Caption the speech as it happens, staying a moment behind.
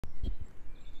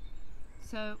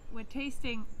So we're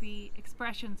tasting the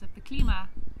expressions of the climat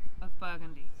of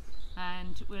Burgundy,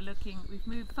 and we've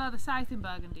moved further south in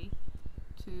Burgundy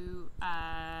to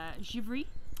Givry,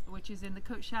 which is in the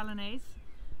Côte Chalonnaise.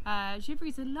 Givry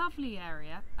is a lovely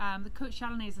area. The Côte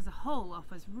Chalonnaise as a whole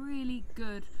offers really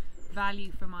good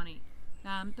value for money.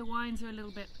 The wines are a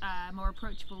little bit more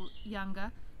approachable,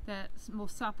 younger, they're more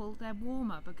supple, they're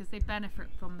warmer because they benefit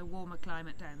from the warmer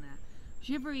climate down there.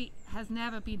 Givry has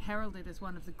never been heralded as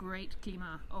one of the great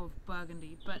climat of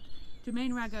Burgundy, but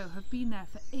Domaine Ragot have been there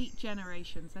for 8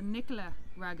 generations, and Nicolas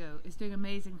Ragot is doing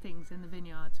amazing things in the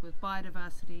vineyards with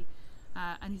biodiversity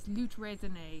and his lutte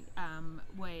raisonnée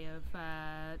way of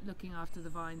looking after the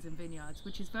vines and vineyards,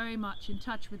 which is very much in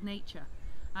touch with nature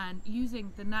and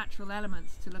using the natural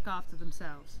elements to look after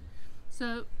themselves.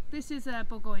 So this is a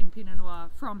Bourgogne Pinot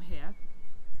Noir from his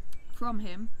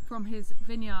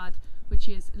vineyard, which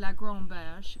is La Grande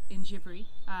Berge in Givry.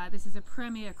 This is a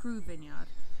premier cru vineyard,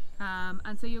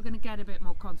 and so you're going to get a bit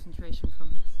more concentration from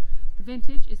this. The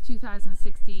vintage is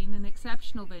 2016, an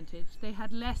exceptional vintage. They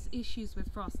had less issues with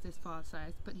frost this far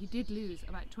south, but he did lose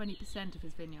about 20% of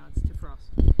his vineyards to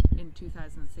frost in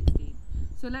 2016.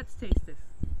 So let's taste this.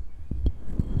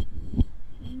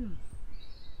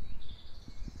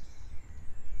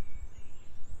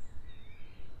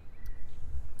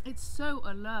 It's so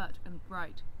alert and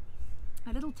bright.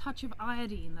 A little touch of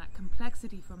iodine, that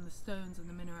complexity from the stones and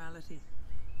the minerality.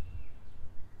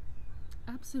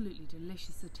 Absolutely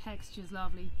delicious. The texture's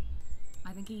lovely.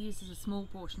 I think he uses a small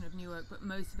portion of new oak, but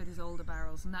most of it is older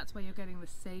barrels, and that's where you're getting the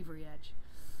savoury edge.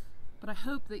 But I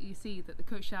hope that you see that the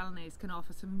Côte Chalonnaise can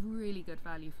offer some really good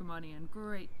value for money and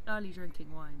great early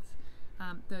drinking wines,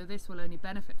 though this will only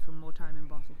benefit from more time in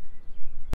bottle.